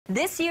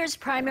This year's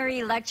primary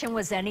election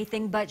was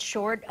anything but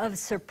short of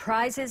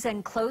surprises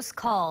and close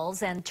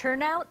calls, and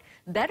turnout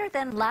better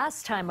than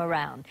last time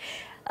around.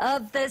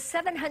 Of the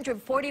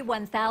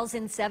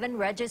 741,007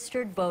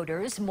 registered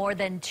voters, more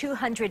than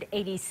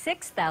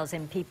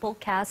 286,000 people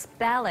cast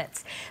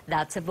ballots.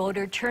 That's a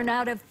voter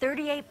turnout of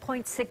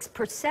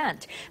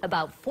 38.6%,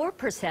 about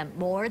 4%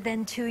 more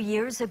than 2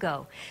 years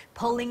ago.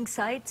 Polling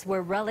sites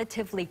were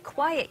relatively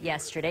quiet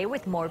yesterday,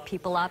 with more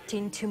people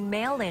opting to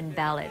mail in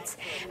ballots.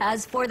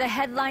 As for the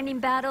headlining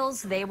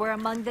battles, they were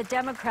among the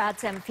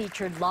Democrats and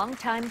featured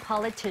longtime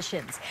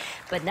politicians.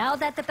 But now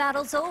that the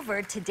battle's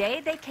over,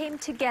 today they came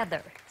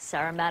together.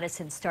 Sarah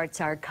Madison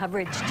starts our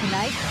coverage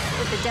tonight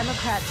with the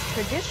Democrats'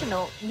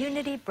 traditional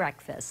unity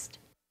breakfast.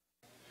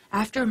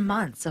 After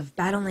months of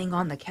battling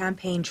on the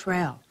campaign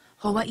trail,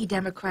 Hawaii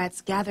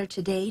Democrats gather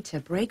today to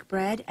break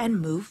bread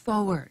and move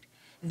forward.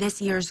 This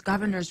year's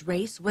governor's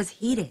race was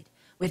heated,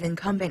 with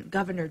incumbent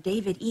Governor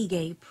David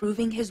Ige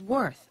proving his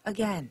worth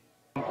again.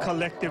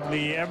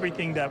 Collectively,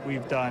 everything that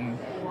we've done,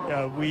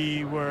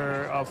 we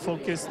were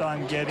focused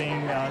on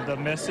getting the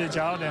message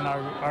out and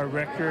our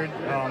record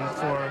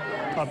for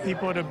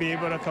people to be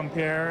able to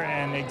compare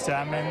and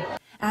examine.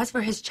 As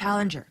for his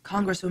challenger,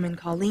 Congresswoman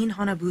Colleen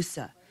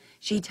Hanabusa,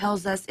 she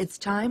tells us it's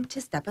time to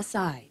step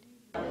aside.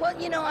 Well,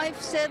 you know,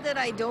 I've said that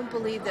I don't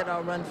believe that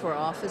I'll run for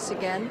office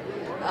again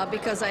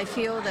because I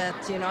feel that,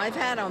 you know, I've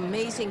had an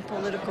amazing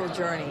political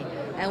journey.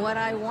 And what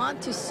I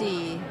want to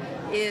see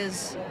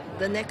is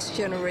the next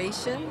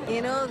generation.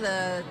 You know,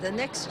 the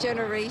next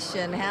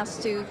generation has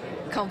to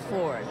come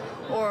forward.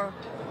 Or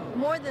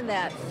more than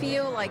that,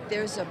 feel like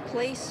there's a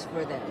place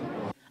for them.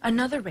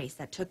 Another race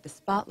that took the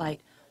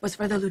spotlight was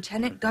for the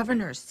lieutenant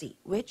governor's seat,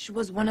 which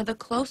was one of the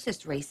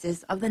closest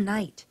races of the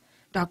night.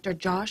 Dr.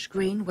 Josh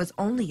Green was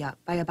only up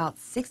by about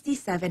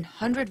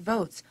 6,700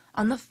 votes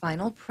on the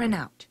final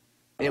printout.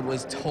 It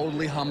was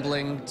totally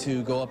humbling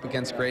to go up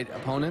against great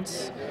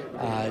opponents.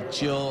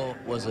 Jill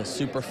was a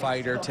super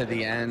fighter to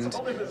the end.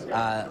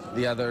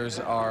 The others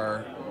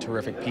are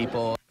terrific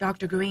people.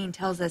 Dr. Green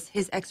tells us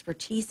his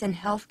expertise in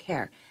health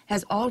care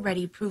has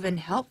already proven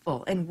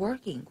helpful in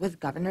working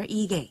with Governor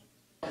Ige.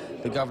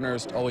 The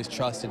governor's always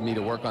trusted me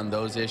to work on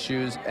those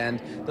issues,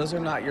 and those are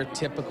not your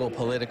typical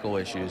political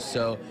issues.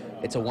 So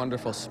it's a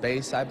wonderful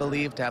space, I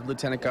believe, to have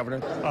Lieutenant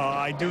Governor.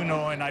 I do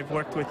know, and I've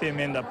worked with him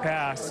in the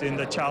past, in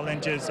the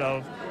challenges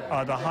of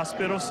the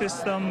hospital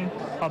system,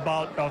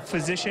 about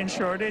physician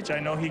shortage. I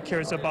know he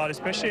cares about,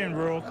 especially in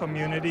rural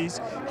communities,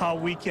 how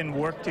we can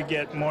work to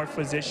get more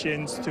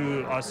physicians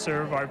to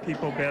serve our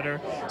people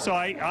better. So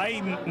I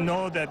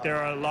know that there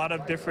are a lot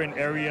of different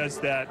areas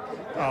that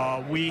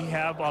we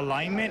have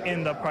alignment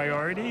in the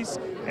priorities,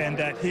 and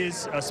that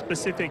his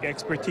specific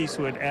expertise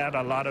would add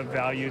a lot of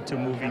value to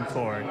moving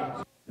forward.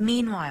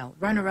 Meanwhile,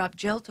 runner-up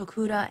Jill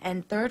Tokuda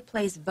and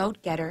third-place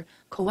vote-getter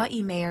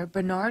Kauai Mayor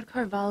Bernard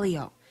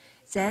Carvalho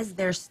says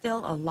there's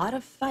still a lot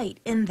of fight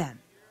in them.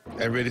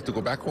 I'm ready to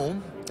go back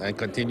home and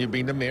continue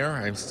being the mayor.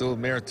 I'm still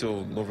mayor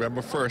till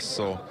November 1st,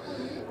 so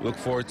look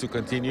forward to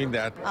continuing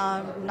that.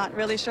 Not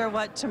really sure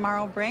what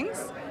tomorrow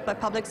brings, but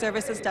public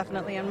service is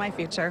definitely in my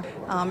future.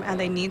 And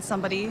they need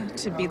somebody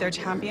to be their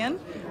champion,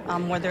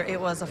 whether it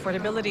was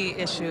affordability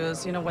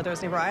issues, you know, whether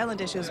it's Neighbor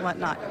Island issues,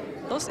 whatnot.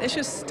 Those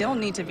issues still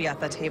need to be at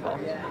the table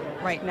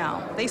right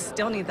now. They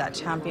still need that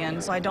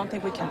champion, so I don't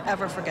think we can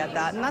ever forget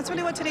that. And that's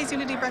really what today's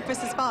Unity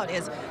Breakfast is about,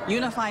 is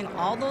unifying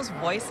all those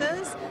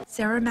voices.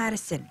 Sarah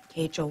Madison,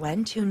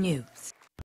 KHON 2 News.